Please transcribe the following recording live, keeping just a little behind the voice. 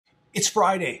It's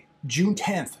Friday, June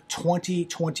 10th,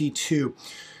 2022.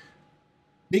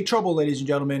 Big trouble, ladies and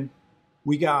gentlemen.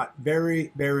 We got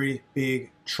very, very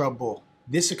big trouble.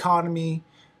 This economy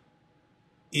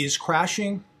is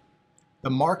crashing. The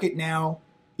market now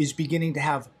is beginning to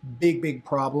have big, big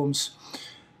problems.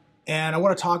 And I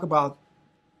want to talk about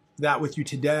that with you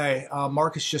today.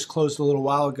 Markets just closed a little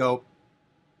while ago.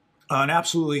 An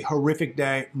absolutely horrific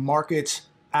day. Markets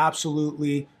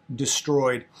absolutely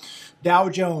destroyed. Dow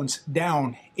Jones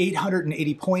down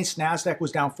 880 points. NASDAQ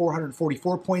was down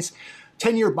 444 points.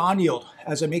 10-year bond yield,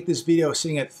 as I make this video,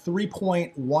 sitting at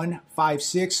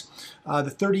 3.156.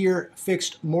 The 30-year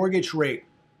fixed mortgage rate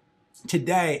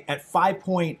today at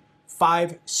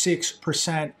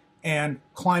 5.56% and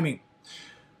climbing.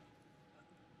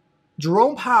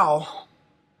 Jerome Powell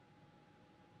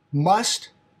must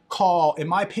call, in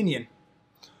my opinion,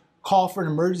 call for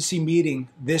an emergency meeting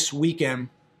this weekend.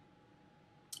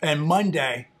 And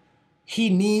Monday, he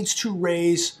needs to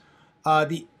raise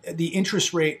the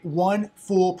interest rate 1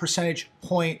 full percentage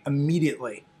point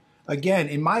immediately. Again,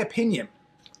 in my opinion,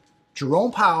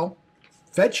 Jerome Powell,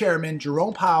 Fed Chairman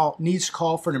Jerome Powell, needs to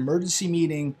call for an emergency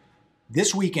meeting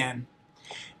this weekend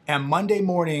and Monday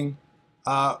morning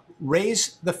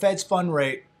raise the Fed's fund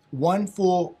rate 1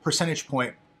 full percentage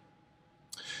point.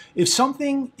 If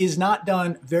something is not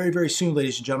done very, very soon,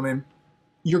 ladies and gentlemen,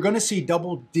 you're going to see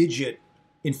double-digit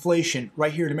inflation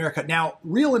right here in America. Now,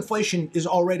 real inflation is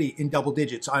already in double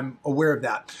digits. I'm aware of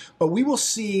that. But we will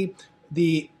see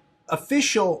the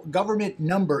official government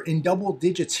number in double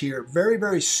digits here very,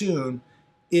 very soon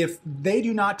if they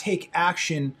do not take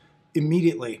action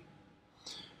immediately.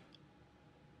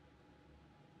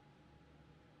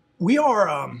 We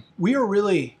are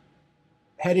really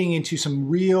heading into some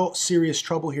real serious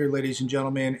trouble here, ladies and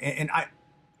gentlemen. And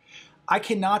I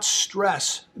cannot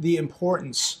stress the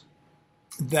importance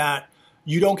that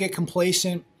you don't get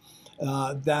complacent,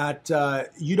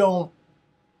 that you don't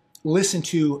listen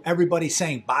to everybody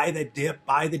saying, buy the dip,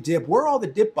 buy the dip. Where are all the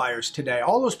dip buyers today?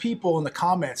 All those people in the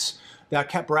comments that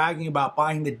kept bragging about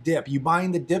buying the dip. You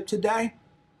buying the dip today?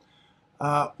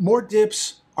 More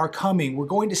dips are coming. We're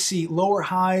going to see lower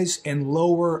highs and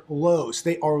lower lows.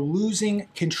 They are losing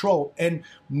control. And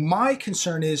my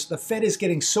concern is the Fed is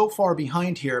getting so far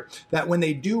behind here that when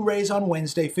they do raise on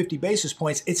Wednesday 50 basis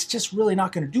points, it's just really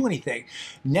not going to do anything.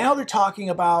 Now they're talking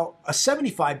about a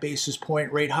 75 basis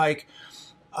point rate hike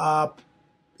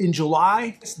in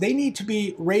July. They need to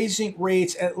be raising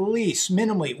rates at least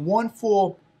minimally 1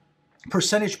 full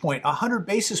percentage point, 100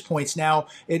 basis points now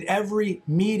at every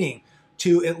meeting,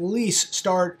 to at least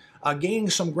start gaining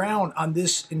some ground on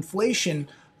this inflation,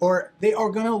 or they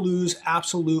are going to lose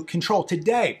absolute control.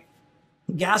 Today,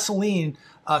 gasoline,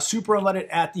 super unleaded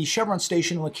at the Chevron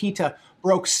station in La Quinta,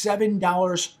 broke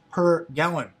 $7 per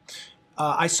gallon.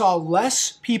 I saw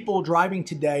less people driving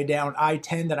today down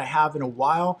I-10 than I have in a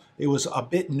while. It was a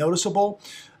bit noticeable.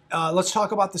 Let's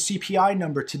talk about the CPI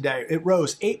number today. It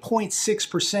rose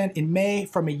 8.6% in May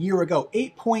from a year ago.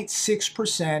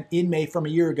 8.6% in May from a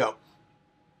year ago.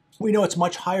 We know it's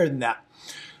much higher than that.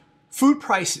 Food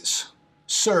prices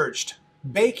surged.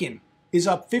 Bacon is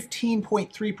up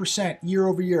 15.3% year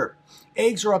over year.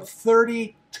 Eggs are up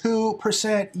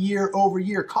 32% year over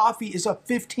year. Coffee is up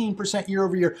 15% year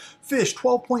over year. Fish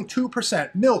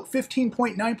 12.2%. Milk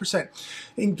 15.9%.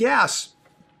 And gas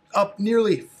up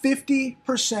nearly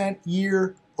 50%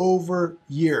 year over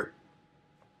year.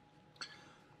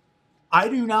 I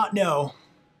do not know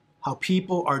how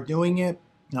people are doing it.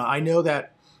 Now, I know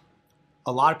that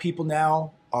a lot of people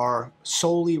now are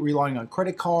solely relying on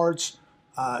credit cards.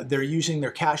 They're using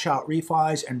their cash out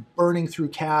refis and burning through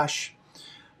cash.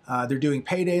 They're doing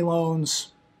payday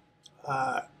loans.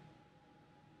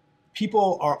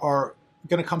 People are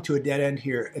going to come to a dead end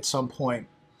here at some point.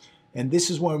 And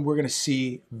this is when we're going to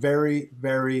see very,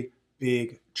 very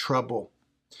big trouble.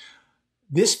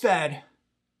 This Fed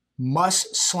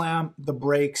must slam the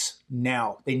brakes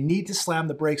now. They need to slam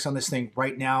the brakes on this thing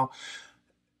right now.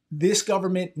 This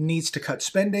government needs to cut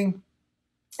spending,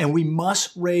 and we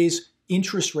must raise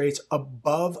interest rates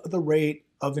above the rate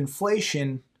of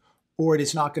inflation, or it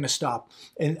is not going to stop.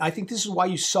 And I think this is why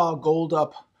you saw gold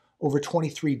up over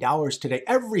 $23 today.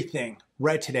 Everything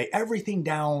red today, everything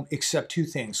down except two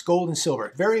things, gold and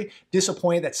silver. Very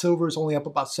disappointed that silver is only up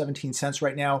about 17 cents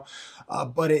right now,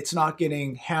 but it's not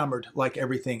getting hammered like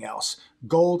everything else.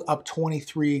 Gold up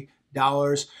 $23.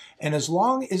 And as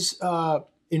long as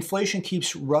inflation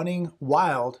keeps running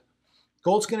wild,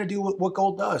 gold's going to do what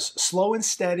gold does, slow and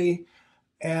steady.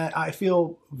 And I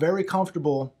feel very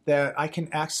comfortable that I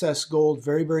can access gold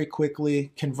very, very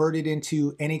quickly, convert it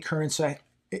into any currency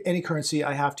any currency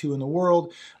I have to in the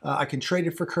world. I can trade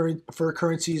it for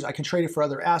currencies. I can trade it for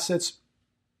other assets.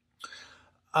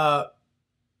 But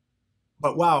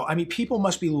wow, I mean, people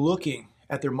must be looking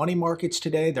at their money markets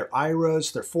today, their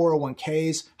IRAs, their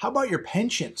 401ks. How about your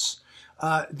pensions?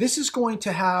 This is going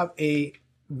to have a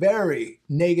very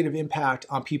negative impact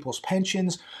on people's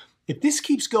pensions. If this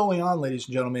keeps going on, ladies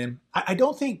and gentlemen, I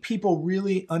don't think people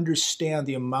really understand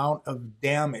the amount of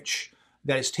damage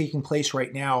that is taking place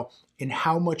right now and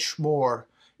how much more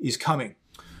is coming.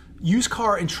 Used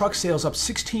car and truck sales up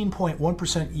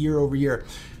 16.1% year over year.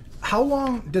 How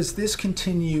long does this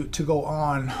continue to go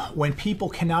on when people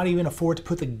cannot even afford to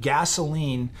put the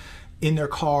gasoline in their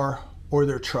car or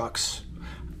their trucks?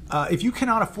 If you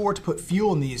cannot afford to put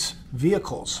fuel in these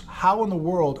vehicles, how in the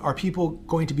world are people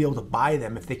going to be able to buy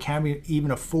them if they can't even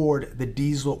afford the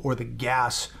diesel or the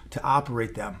gas to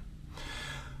operate them?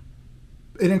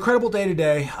 An incredible day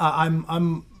today.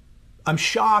 I'm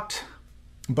shocked,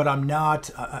 but I'm not.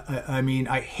 I mean,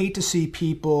 I hate to see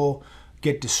people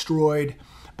get destroyed,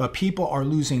 but people are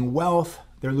losing wealth.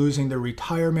 They're losing their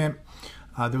retirement.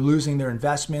 They're losing their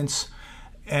investments.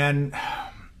 And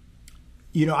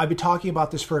you know, I've been talking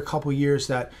about this for a couple of years,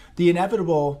 that the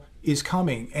inevitable is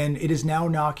coming and it is now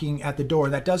knocking at the door.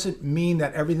 That doesn't mean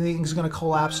that everything is going to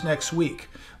collapse next week,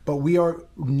 but we are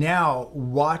now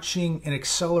watching an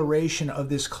acceleration of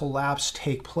this collapse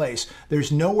take place.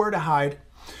 There's nowhere to hide.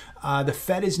 The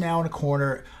Fed is now in a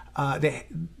corner.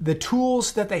 The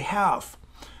tools that they have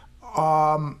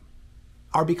are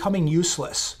becoming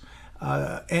useless.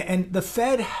 And the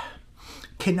Fed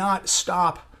cannot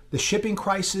stop the shipping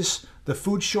crisis, the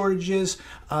food shortages.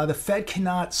 The Fed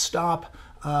cannot stop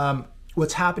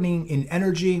what's happening in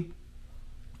energy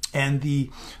and the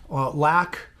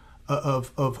lack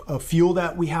of fuel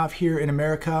that we have here in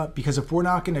America. Because if we're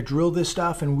not going to drill this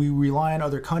stuff and we rely on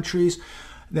other countries,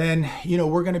 then, you know,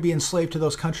 we're going to be enslaved to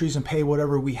those countries and pay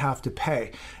whatever we have to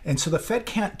pay. And so the Fed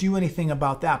can't do anything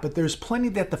about that. But there's plenty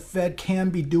that the Fed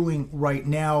can be doing right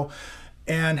now.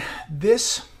 And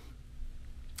this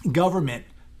government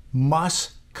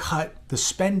must cut the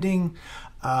spending.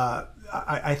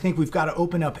 I think we've got to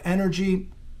open up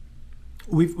energy.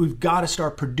 We've got to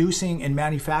start producing and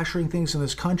manufacturing things in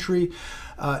this country.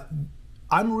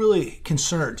 I'm really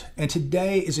concerned. And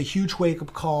today is a huge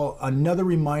wake-up call, another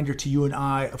reminder to you and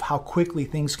I of how quickly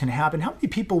things can happen. How many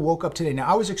people woke up today? Now,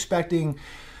 I wasn't expecting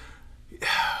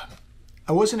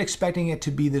it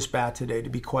to be this bad today, to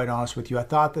be quite honest with you. I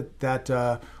thought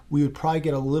that we would probably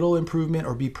get a little improvement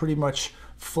or be pretty much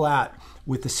flat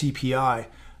with the CPI,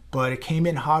 but it came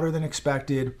in hotter than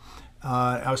expected.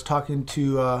 I was talking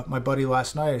to my buddy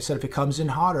last night. I said, if it comes in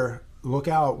hotter, look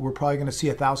out. We're probably going to see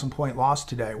a 1,000-point loss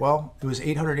today. Well, it was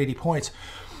 880 points.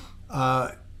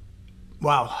 Wow,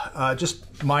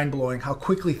 just mind-blowing how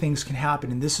quickly things can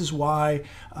happen. And this is why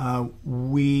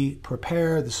we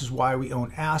prepare. This is why we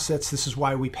own assets. This is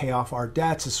why we pay off our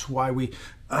debts. This is why we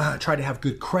try to have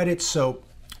good credit. So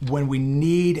when we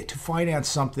need to finance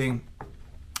something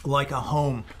like a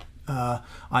home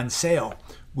on sale,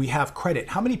 we have credit.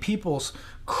 How many people's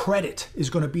credit is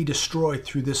going to be destroyed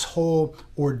through this whole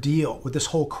ordeal, with this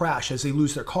whole crash, as they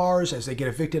lose their cars, as they get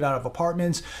evicted out of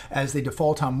apartments, as they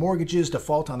default on mortgages,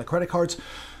 default on the credit cards?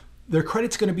 Their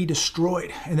credit's going to be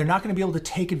destroyed, and they're not going to be able to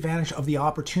take advantage of the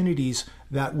opportunities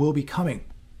that will be coming.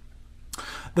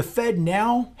 The Fed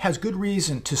now has good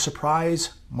reason to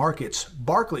surprise markets.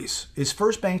 Barclays is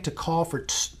first bank to call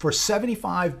for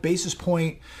 75 basis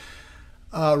point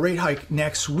rate hike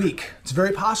next week. It's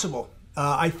very possible.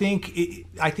 I think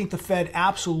the Fed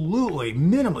absolutely,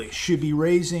 minimally, should be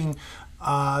raising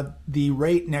the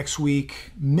rate next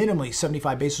week, minimally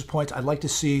 75 basis points. I'd like to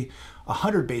see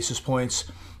 100 basis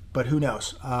points, but who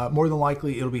knows? More than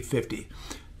likely, it'll be 50.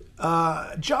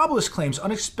 Jobless claims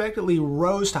unexpectedly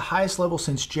rose to highest level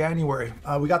since January.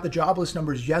 We got the jobless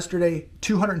numbers yesterday.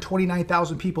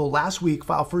 229,000 people last week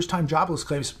filed first-time jobless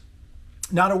claims.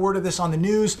 Not a word of this on the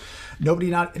news.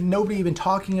 Nobody even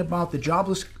talking about the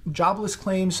jobless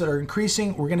claims that are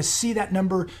increasing. We're going to see that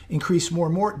number increase more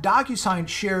and more. DocuSign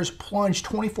shares plunged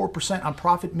 24% on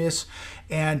profit miss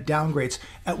and downgrades.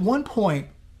 At one point,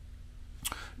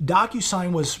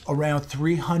 DocuSign was around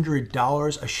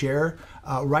 $300 a share.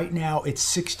 Right now, it's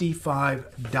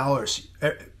 $65.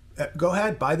 Go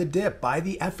ahead, buy the dip. Buy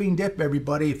the effing dip,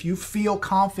 everybody. If you feel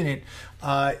confident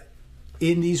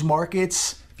in these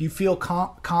markets, if you feel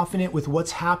confident with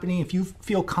what's happening, if you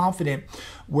feel confident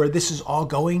where this is all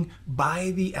going,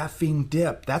 buy the effing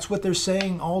dip. That's what they're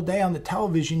saying all day on the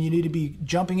television. You need to be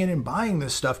jumping in and buying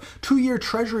this stuff. 2-year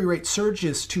Treasury rate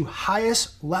surges to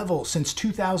highest level since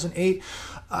 2008.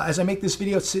 As I make this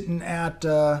video, it's sitting at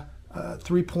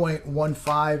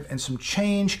 3.15 and some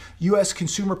change. U.S.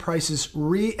 consumer prices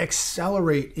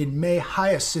re-accelerate in May,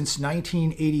 highest since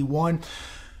 1981.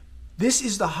 This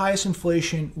is the highest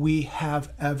inflation we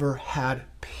have ever had,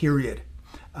 period.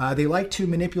 They like to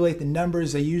manipulate the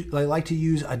numbers. They like to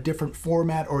use a different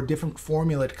format or a different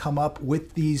formula to come up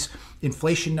with these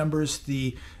inflation numbers,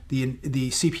 the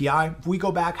CPI. If we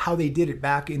go back how they did it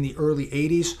back in the early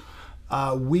 80s,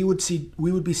 we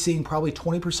would be seeing probably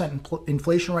 20%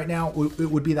 inflation right now. It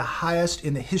would be the highest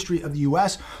in the history of the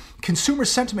U.S. Consumer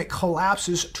sentiment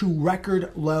collapses to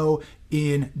record low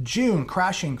in June,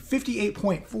 crashing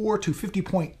 58.4 to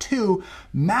 50.2,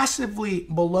 massively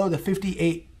below the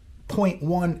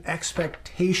 58.1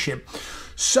 expectation.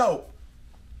 So,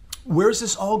 where's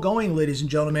this all going, ladies and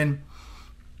gentlemen?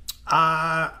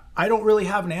 I don't really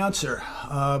have an answer,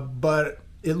 but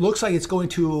it looks like it's going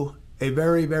to a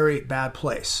very, very bad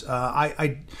place.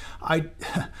 We're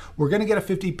going to get a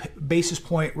 50 basis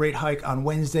point rate hike on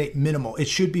Wednesday, minimal. It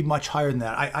should be much higher than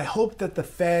that. I hope that the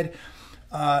Fed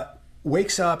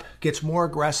wakes up, gets more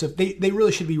aggressive. They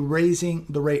really should be raising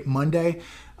the rate Monday,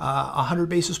 100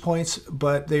 basis points,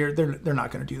 but they're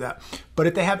not going to do that. But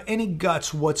if they have any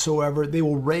guts whatsoever, they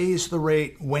will raise the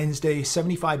rate Wednesday,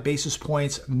 75 basis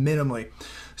points minimally.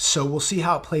 So we'll see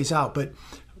how it plays out. But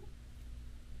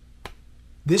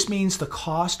this means the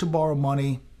cost to borrow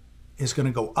money is going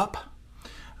to go up.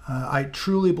 I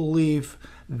truly believe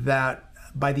that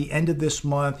by the end of this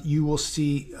month, you will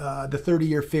see the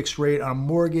 30-year fixed rate on a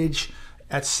mortgage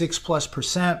at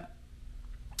 6+%.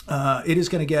 It is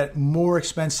going to get more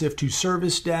expensive to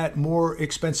service debt, more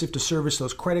expensive to service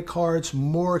those credit cards,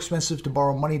 more expensive to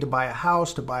borrow money to buy a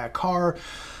house, to buy a car.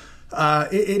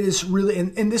 It is really,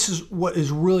 and this is what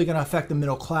is really going to affect the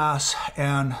middle class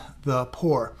and the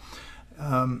poor.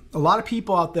 A lot of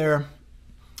people out there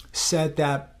said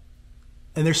that,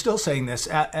 and they're still saying this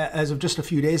as of just a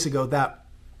few days ago, that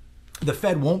the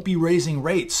Fed won't be raising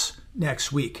rates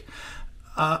next week.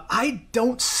 I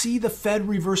don't see the Fed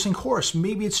reversing course.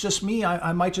 Maybe it's just me.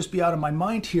 I might just be out of my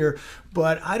mind here,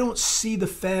 but I don't see the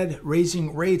Fed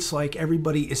raising rates like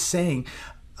everybody is saying.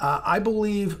 I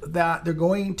believe that they're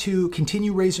going to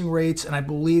continue raising rates, and I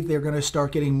believe they're going to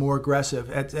start getting more aggressive.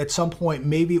 At some point,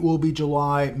 maybe it will be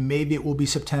July, maybe it will be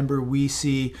September, we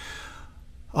see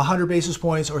 100 basis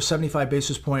points or 75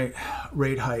 basis point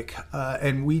rate hike.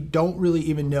 And we don't really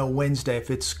even know Wednesday if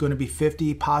it's going to be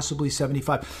 50, possibly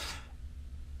 75.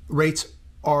 Rates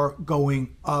are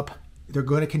going up. They're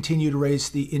going to continue to raise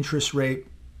the interest rate,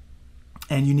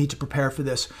 and you need to prepare for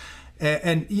this.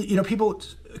 And you know, people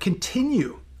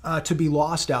continue to be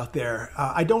lost out there.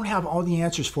 I don't have all the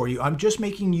answers for you. I'm just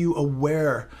making you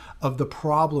aware of the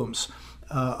problems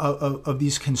of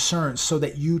these concerns so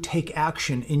that you take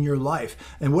action in your life.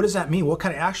 And what does that mean? What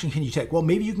kind of action can you take? Well,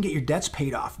 maybe you can get your debts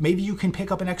paid off. Maybe you can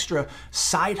pick up an extra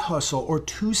side hustle or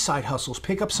 2 side hustles,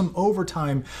 pick up some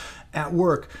overtime at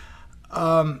work.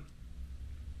 You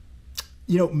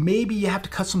know, maybe you have to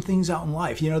cut some things out in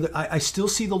life. You know, I still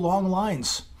see the long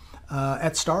lines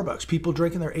at Starbucks, people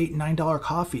drinking their $8 and $9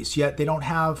 coffees, yet they don't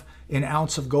have an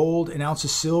ounce of gold, an ounce of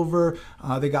silver.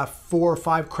 They got 4 or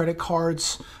 5 credit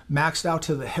cards maxed out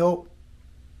to the hilt.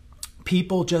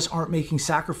 People just aren't making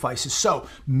sacrifices. So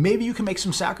maybe you can make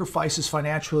some sacrifices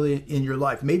financially in your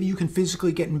life. Maybe you can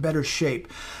physically get in better shape.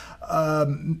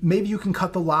 Maybe you can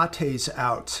cut the lattes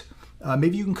out.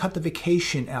 Maybe you can cut the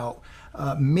vacation out.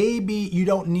 Maybe you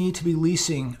don't need to be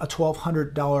leasing a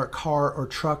 $1,200 car or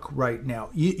truck right now.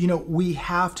 You know, we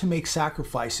have to make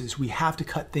sacrifices. We have to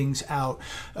cut things out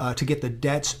to get the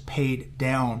debts paid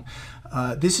down.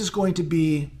 This is going to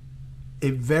be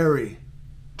a very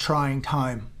trying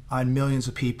time on millions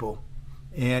of people,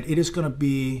 and it is going to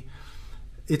be,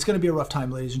 it's going to be a rough time,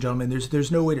 ladies and gentlemen.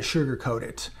 There's no way to sugarcoat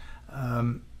it.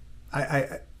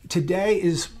 Today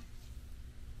is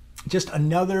just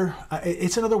another,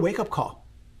 it's another wake-up call.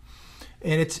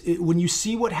 And when you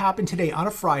see what happened today on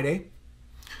a Friday,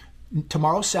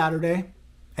 tomorrow Saturday,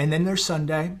 and then there's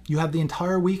Sunday, you have the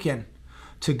entire weekend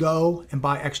to go and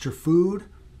buy extra food,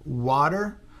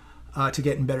 water, to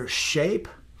get in better shape,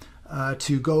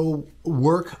 to go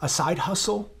work a side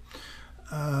hustle,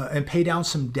 and pay down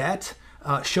some debt,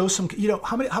 show some, you know,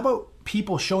 how about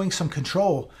people showing some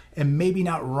control and maybe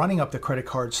not running up the credit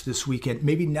cards this weekend,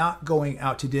 maybe not going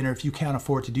out to dinner if you can't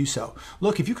afford to do so.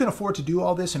 Look, if you can afford to do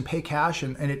all this and pay cash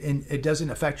and it doesn't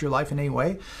affect your life in any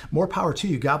way, more power to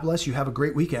you. God bless you. Have a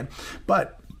great weekend.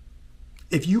 But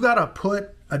if you got to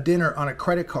put a dinner on a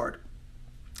credit card,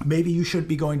 maybe you shouldn't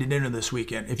be going to dinner this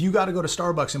weekend. If you got to go to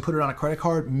Starbucks and put it on a credit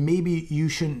card, maybe you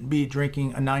shouldn't be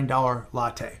drinking a $9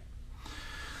 latte.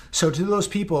 So to those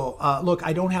people, look,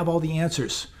 I don't have all the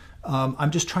answers.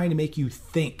 I'm just trying to make you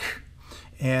think.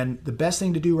 And the best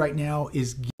thing to do right now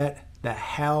is get the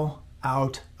hell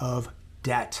out of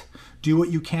debt. Do what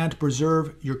you can to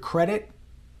preserve your credit.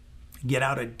 Get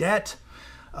out of debt.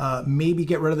 Maybe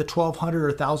get rid of the $1,200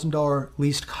 or $1,000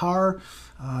 leased car.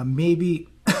 Maybe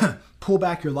pull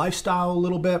back your lifestyle a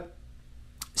little bit.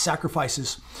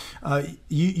 Sacrifices.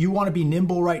 You want to be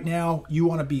nimble right now. You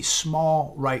want to be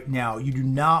small right now. You do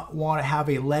not want to have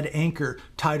a lead anchor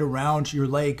tied around your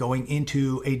leg going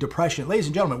into a depression. Ladies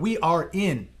and gentlemen, we are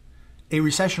in a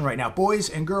recession right now. Boys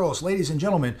and girls, ladies and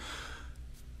gentlemen,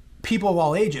 people of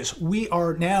all ages, we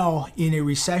are now in a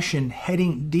recession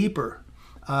heading deeper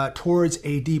towards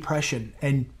a depression.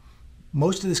 And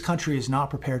most of this country is not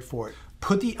prepared for it.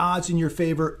 Put the odds in your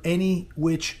favor any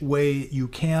which way you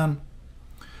can.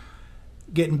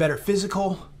 Getting better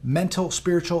physical, mental,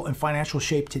 spiritual, and financial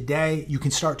shape today. You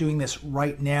can start doing this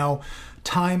right now.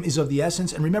 Time is of the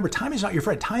essence. And remember, time is not your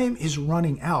friend. Time is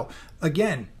running out.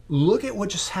 Again, look at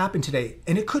what just happened today.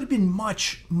 And it could have been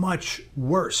much, much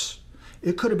worse.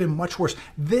 It could have been much worse.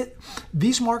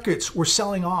 These markets were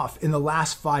selling off in the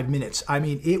last 5 minutes. I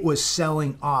mean, it was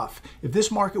selling off. If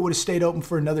this market would have stayed open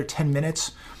for another 10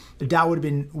 minutes, the Dow would have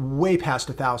been way past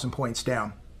 1,000 points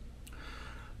down.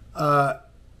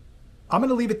 I'm going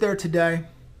to leave it there today,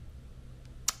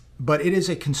 but it is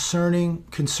a concerning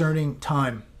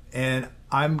time. And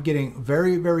I'm getting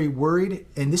very, very worried.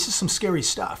 And this is some scary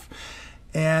stuff.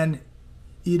 And,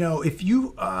 you know, if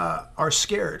you are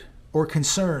scared or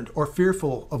concerned or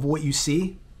fearful of what you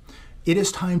see, it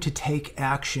is time to take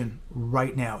action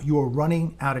right now. You are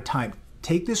running out of time.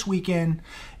 Take this weekend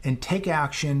and take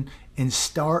action and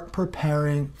start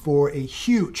preparing for a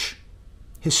huge,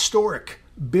 historic,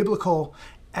 biblical,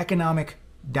 economic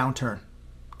downturn.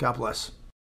 God bless.